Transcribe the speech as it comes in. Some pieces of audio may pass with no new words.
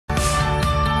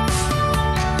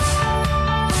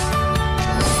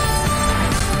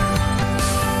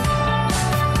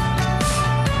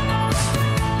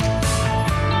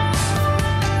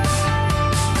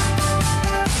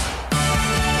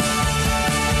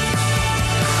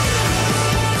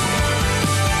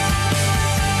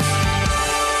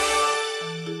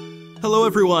Hello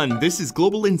everyone, this is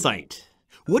Global Insight.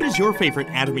 What is your favorite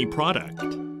Atomy product?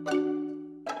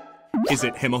 Is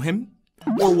it Hemohim?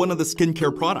 Or one of the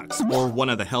skincare products? Or one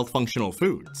of the health functional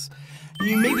foods?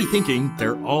 You may be thinking,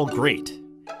 they're all great.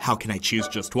 How can I choose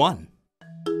just one?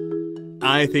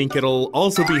 I think it'll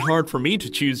also be hard for me to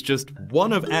choose just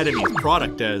one of Atomy's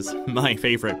product as my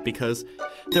favorite because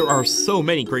there are so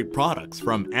many great products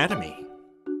from Atomy.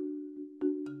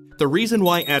 The reason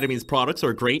why Atomy's products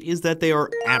are great is that they are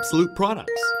absolute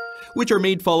products, which are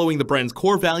made following the brand's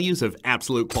core values of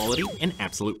absolute quality and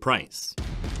absolute price.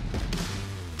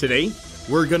 Today,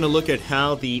 we're going to look at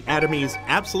how the Atomy's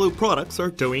absolute products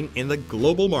are doing in the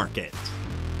global market.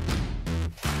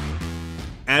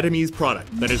 Atomy's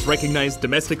product that is recognized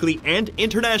domestically and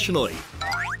internationally.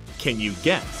 Can you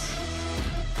guess?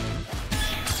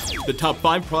 The top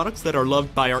 5 products that are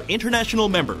loved by our international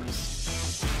members.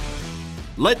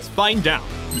 Let's find out.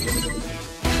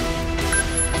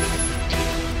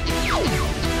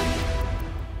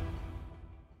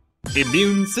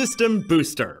 Immune System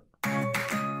Booster.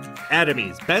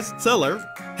 Atomy's bestseller,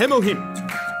 Hemohim.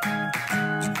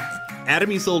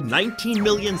 Atomy sold 19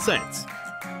 million sets,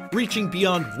 reaching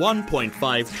beyond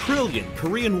 1.5 trillion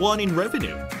Korean won in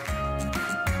revenue.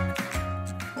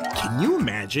 Can you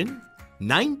imagine?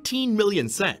 19 million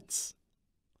sets.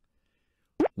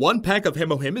 One pack of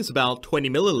Hemohim is about 20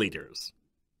 milliliters.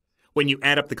 When you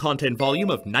add up the content volume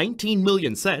of 19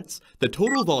 million sets, the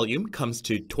total volume comes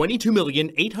to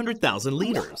 22,800,000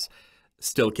 liters.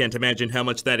 Still can't imagine how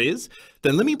much that is?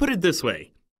 Then let me put it this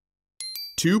way.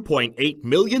 2.8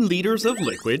 million liters of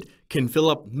liquid can fill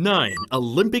up 9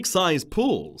 Olympic-sized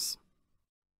pools.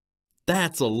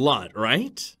 That's a lot,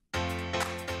 right?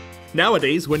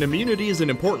 Nowadays, when immunity is an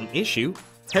important issue,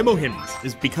 Hemohim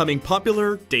is becoming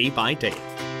popular day by day.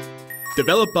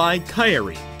 Developed by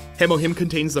Kairi, Hemohim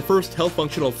contains the first health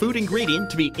functional food ingredient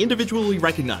to be individually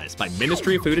recognized by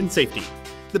Ministry of Food and Safety.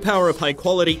 The power of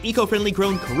high-quality, eco-friendly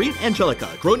grown Korean Angelica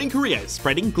grown in Korea is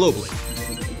spreading globally.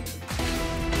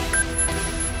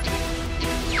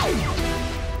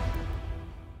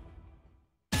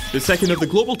 The second of the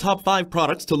global top 5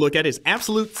 products to look at is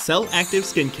Absolute Cell Active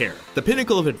Skincare, the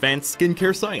pinnacle of advanced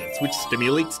skincare science, which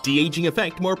stimulates de-aging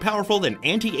effect more powerful than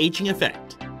anti-aging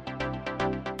effect.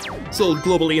 Sold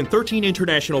globally in 13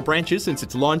 international branches since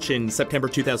its launch in September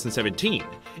 2017,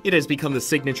 it has become the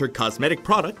signature cosmetic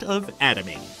product of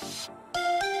Atomy.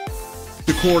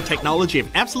 The core technology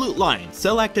of Absolute line,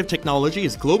 Cell Active technology,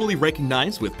 is globally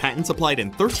recognized with patents applied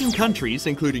in 13 countries,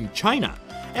 including China,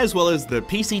 as well as the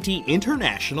PCT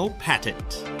International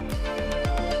Patent.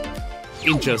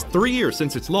 In just 3 years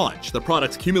since its launch, the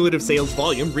product's cumulative sales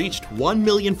volume reached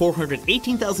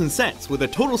 1,418,000 sets with a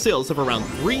total sales of around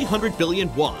 300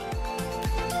 billion won.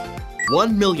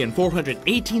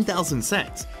 1,418,000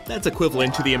 sets. That's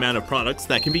equivalent to the amount of products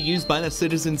that can be used by the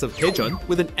citizens of Daejeon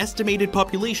with an estimated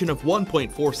population of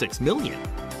 1.46 million.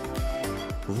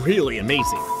 Really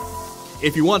amazing.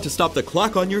 If you want to stop the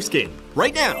clock on your skin,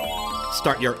 right now,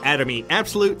 start your Atomy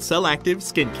Absolute Cell Active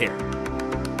Skincare.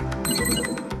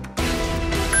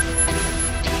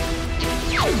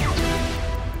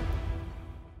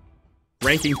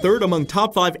 Ranking third among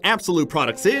top 5 Absolute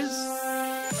products is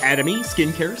Atomy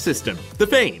Skincare System, the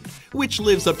Fame, which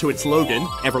lives up to its slogan,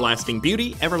 Everlasting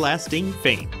Beauty, Everlasting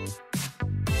Fame.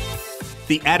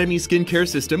 The Atomy Skincare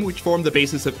System, which formed the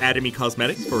basis of Atomy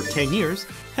Cosmetics for 10 years,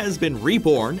 has been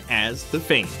reborn as the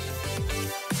Fame.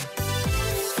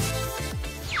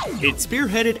 It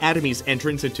spearheaded Atomy's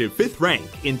entrance into 5th rank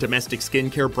in domestic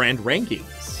skincare brand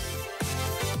rankings.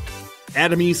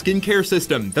 Atomy Skincare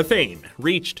System, the Fame,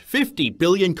 reached 50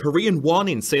 billion Korean won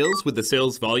in sales with a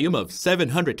sales volume of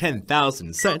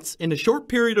 710,000 sets in a short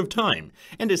period of time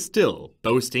and is still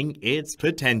boasting its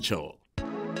potential.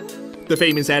 The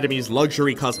Fame is Atomy's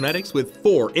luxury cosmetics with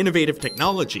 4 innovative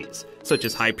technologies, such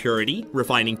as high purity,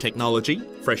 refining technology,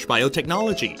 fresh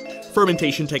biotechnology,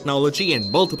 fermentation technology, and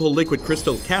multiple liquid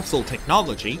crystal capsule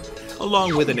technology,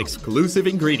 along with an exclusive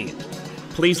ingredient.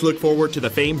 Please look forward to the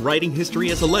Fame writing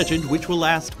history as a legend which will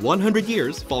last 100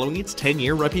 years following its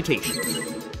 10-year reputation.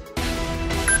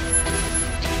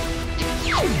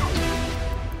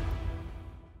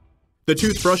 The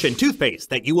toothbrush and toothpaste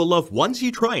that you will love once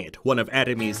you try it, one of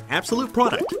Atomy's absolute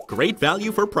product, great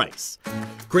value for price.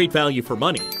 Great value for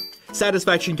money.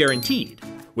 Satisfaction guaranteed,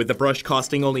 with the brush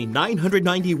costing only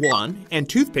 990 won and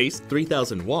toothpaste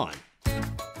 3,000 won.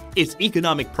 Its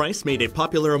economic price made it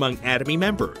popular among Atomy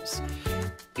members.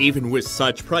 Even with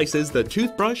such prices, the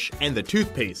toothbrush and the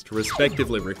toothpaste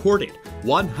respectively recorded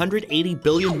 180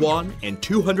 billion won and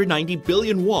 290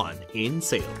 billion won in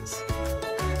sales.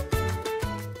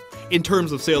 In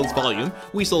terms of sales volume,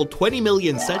 we sold 20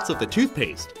 million sets of the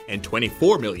toothpaste and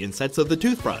 24 million sets of the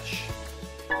toothbrush.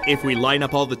 If we line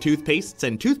up all the toothpastes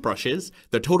and toothbrushes,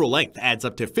 the total length adds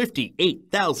up to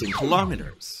 58,000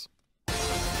 kilometers.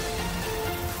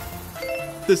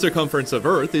 The circumference of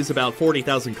Earth is about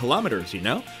 40,000 kilometers, you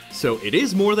know? So it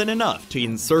is more than enough to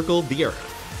encircle the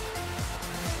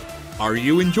Earth. Are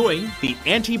you enjoying the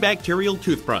antibacterial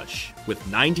toothbrush with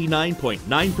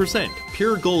 99.9%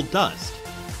 pure gold dust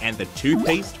and the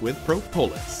toothpaste with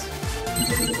propolis?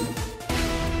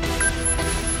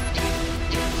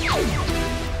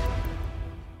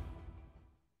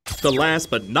 The last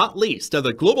but not least of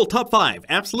the global top 5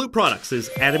 absolute products is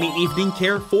Atomy Evening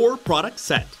Care 4 product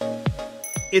set.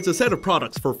 It's a set of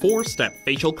products for 4-step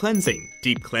facial cleansing,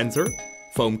 deep cleanser,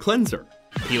 foam cleanser,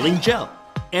 peeling gel,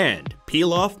 and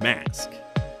peel-off mask.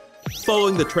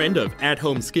 Following the trend of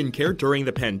at-home skincare during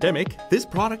the pandemic, this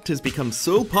product has become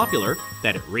so popular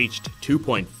that it reached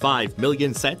 2.5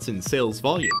 million sets in sales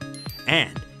volume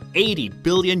and 80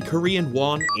 billion Korean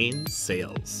won in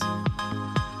sales.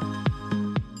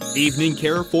 Evening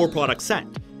Care 4 product set,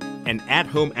 an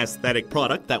at-home aesthetic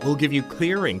product that will give you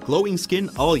clear and glowing skin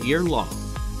all year long.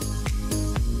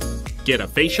 Get a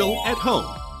facial at home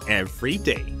every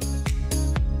day.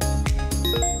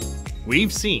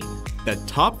 We've seen the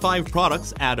top 5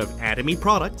 products out of Atomy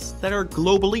products that are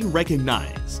globally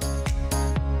recognized.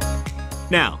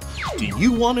 Now, do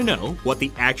you want to know what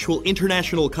the actual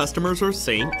international customers are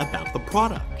saying about the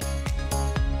product?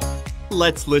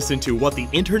 Let's listen to what the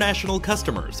international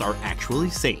customers are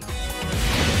actually saying.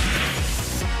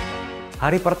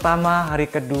 Hari pertama, hari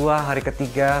kedua, hari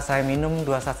ketiga, saya minum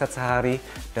 2 saset sehari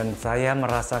dan saya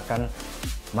merasakan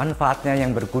manfaatnya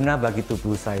yang berguna bagi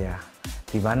tubuh saya.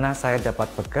 Di mana saya dapat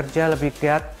bekerja lebih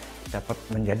giat, dapat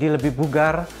menjadi lebih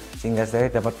bugar, sehingga saya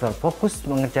dapat fokus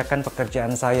mengerjakan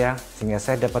pekerjaan saya, sehingga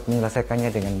saya dapat menyelesaikannya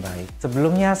dengan baik.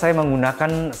 Sebelumnya saya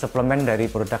menggunakan suplemen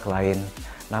dari produk lain,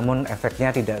 namun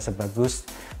efeknya tidak sebagus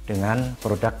dengan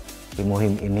produk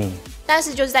Atomy ini. 但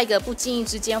是就是在一个不经意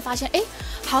之间发现，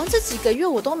好像这几个月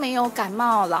我都没有感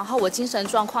冒，然后我精神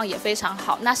状况也非常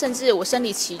好，那甚至我生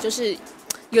理期就是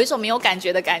有一种没有感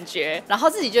觉的感觉，然后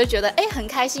自己就会觉得很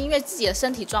开心，因为自己的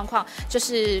身体状况就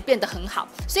是变得很好，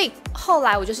所以后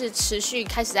来我就是持续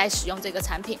开始在使用这个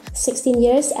产品。16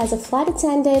 years as a flight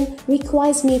attendant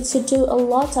requires me to do a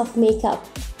lot of makeup.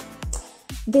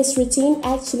 This routine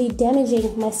actually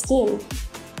damaging my skin.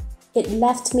 It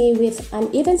left me with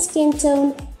uneven skin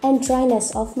tone and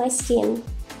dryness of my skin.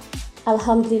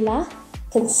 Alhamdulillah,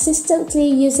 consistently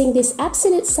using this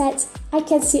absolute set, I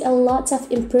can see a lot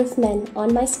of improvement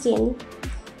on my skin.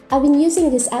 I've been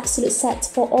using this absolute set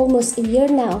for almost a year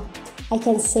now. I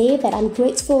can say that I'm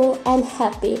grateful and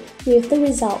happy with the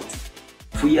result.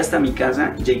 Fui hasta mi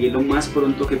casa, llegué lo más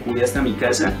pronto que pude hasta mi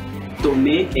casa,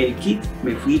 tomé el kit,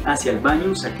 me fui hacia el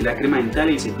baño, saqué la crema dental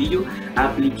y el cepillo,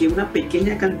 apliqué una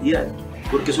pequeña cantidad,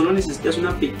 porque solo necesitas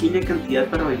una pequeña cantidad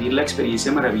para vivir la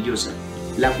experiencia maravillosa.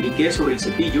 La apliqué sobre el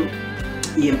cepillo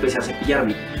y empecé a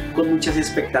cepillarme, con muchas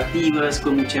expectativas,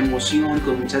 con mucha emoción,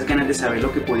 con muchas ganas de saber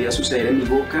lo que podía suceder en mi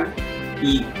boca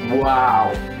y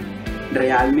 ¡wow!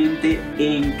 Realmente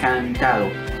encantado.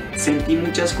 Sentí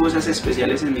muchas cosas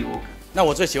especiales en mi boca. 那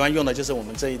我最喜欢用的就是我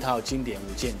们这一套经典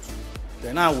5件组。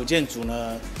对，那5件组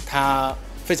呢，它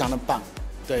非常的棒。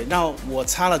对，那我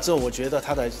擦了之后，我觉得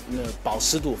它的保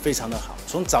湿度非常的好，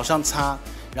从早上擦，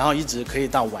然后一直可以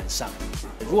到晚上。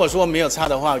如果说没有擦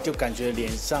的话，就感觉脸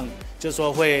上就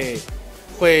说会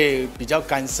比较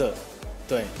干涩。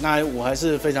对，那我还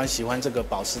是非常喜欢这个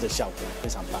保湿的效果，非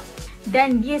常棒。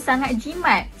Dan dia sangat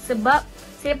jimat sebab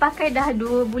saya pakai dah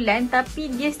 2 bulan tapi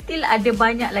dia still ada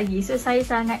banyak lagi. So saya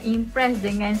sangat impressed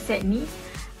dengan set ni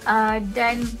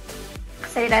dan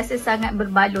saya rasa sangat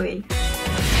berbaloi.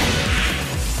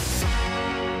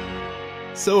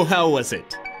 So how was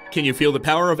it? Can you feel the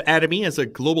power of Atomy as a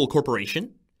global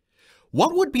corporation?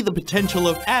 What would be the potential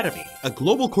of Atomy, a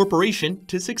global corporation,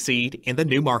 to succeed in the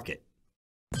new market?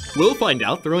 We'll find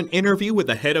out through an interview with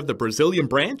the head of the Brazilian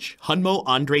branch, Hunmo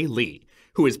Andre Lee,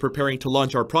 who is preparing to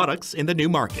launch our products in the new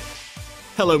market.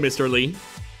 Hello, Mr. Lee.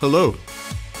 Hello.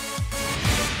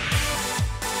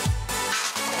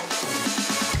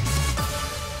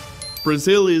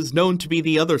 Brazil is known to be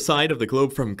the other side of the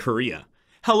globe from Korea.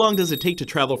 How long does it take to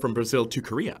travel from Brazil to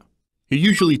Korea? It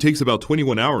usually takes about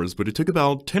 21 hours, but it took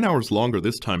about 10 hours longer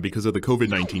this time because of the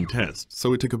COVID-19 test,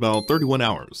 so it took about 31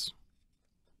 hours.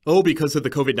 Oh, because of the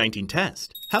COVID-19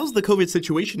 test. How's the COVID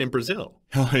situation in Brazil?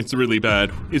 It's really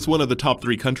bad. It's one of the top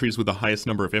 3 countries with the highest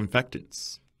number of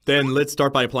infectants. Then let's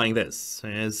start by applying this,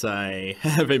 as I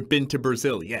haven't been to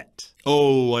Brazil yet.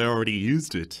 Oh, I already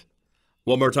used it.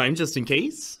 One more time, just in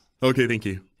case. Okay, thank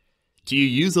you. Do you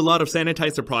use a lot of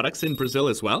sanitizer products in Brazil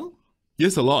as well?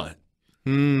 Yes, a lot.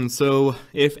 So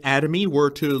if Atomy were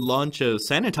to launch a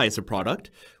sanitizer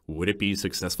product, would it be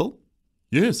successful?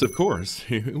 Yes, of course.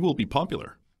 It will be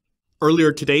popular.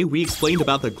 Earlier today, we explained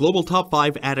about the global top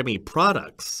 5 Atomy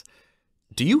products.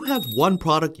 Do you have one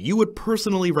product you would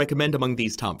personally recommend among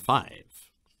these top 5?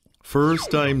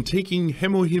 First, I'm taking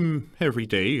Hemohim every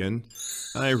day, and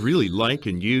I really like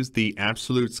and use the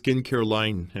Absolute skincare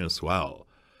line as well.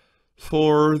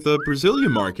 For the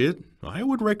Brazilian market, I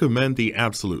would recommend the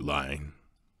Absolute line.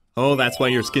 Oh, that's why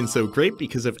your skin's so great,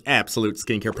 because of Absolute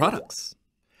skincare products.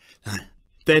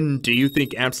 Then, do you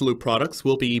think Absolute products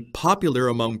will be popular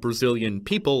among Brazilian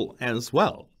people as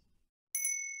well?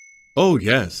 Oh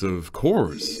yes, of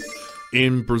course.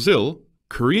 In Brazil,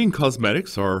 Korean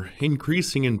cosmetics are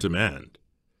increasing in demand.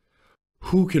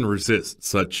 Who can resist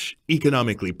such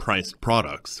economically priced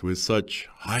products with such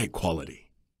high quality?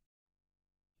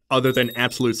 Other than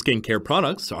Absolute skincare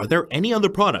products, are there any other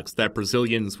products that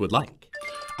Brazilians would like?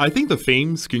 I think the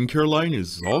Fame skincare line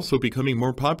is also becoming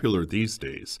more popular these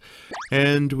days,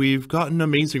 and we've gotten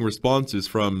amazing responses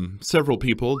from several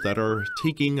people that are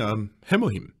taking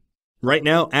Hemohim. Right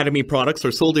now, Atomy products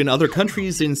are sold in other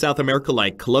countries in South America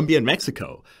like Colombia and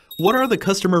Mexico. What are the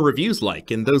customer reviews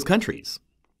like in those countries?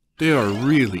 They are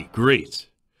really great.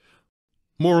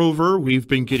 Moreover, we've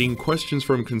been getting questions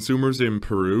from consumers in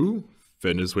Peru,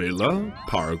 Venezuela,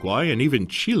 Paraguay, and even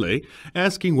Chile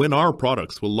asking when our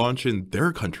products will launch in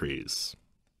their countries.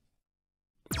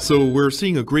 So we're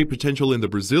seeing a great potential in the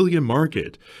Brazilian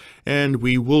market, and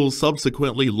we will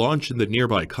subsequently launch in the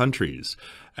nearby countries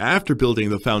after building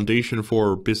the foundation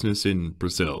for business in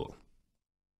Brazil.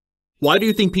 Why do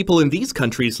you think people in these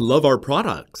countries love our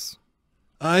products?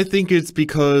 I think it's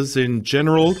because, in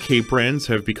general, K-brands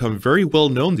have become very well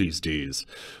known these days.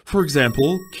 For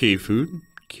example, K-food,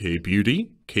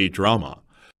 K-beauty, K-drama.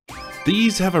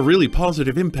 These have a really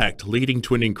positive impact, leading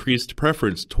to an increased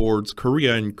preference towards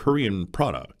Korea and Korean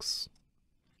products.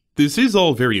 This is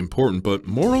all very important, but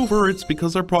moreover, it's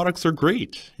because our products are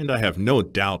great, and I have no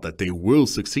doubt that they will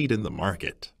succeed in the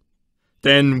market.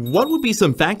 Then what would be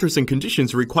some factors and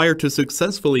conditions required to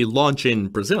successfully launch in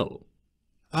Brazil?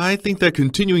 I think that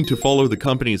continuing to follow the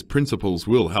company's principles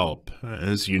will help.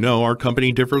 As you know, our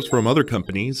company differs from other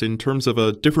companies in terms of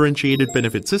a differentiated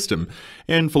benefit system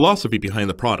and philosophy behind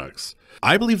the products.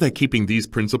 I believe that keeping these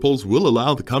principles will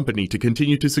allow the company to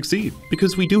continue to succeed,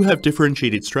 because we do have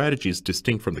differentiated strategies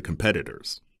distinct from the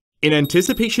competitors. In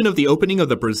anticipation of the opening of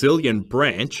the Brazilian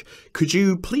branch, could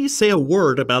you please say a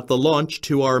word about the launch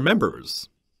to our members?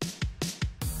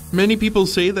 Many people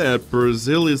say that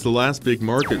Brazil is the last big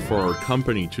market for our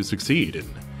company to succeed in.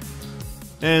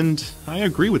 And I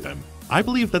agree with them. I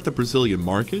believe that the Brazilian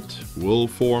market will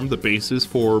form the basis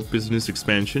for business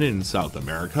expansion in South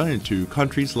America into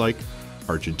countries like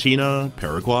Argentina,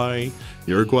 Paraguay,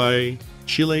 Uruguay,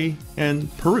 Chile, and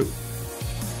Peru.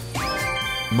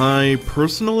 My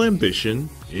personal ambition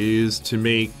is to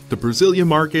make the Brazilian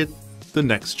market the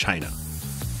next China.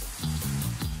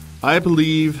 I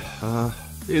believe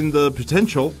in the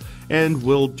potential and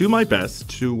will do my best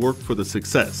to work for the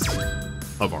success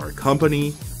of our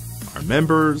company, our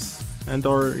members, and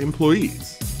our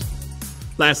employees.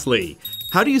 Lastly,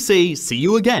 how do you say "see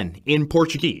you again" in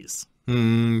Portuguese?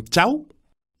 Ciao?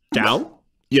 Ciao?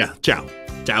 Yeah, ciao.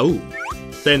 Ciao.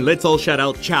 Then let's all shout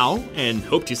out ciao and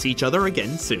hope to see each other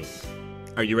again soon.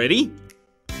 Are you ready?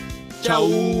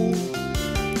 Ciao.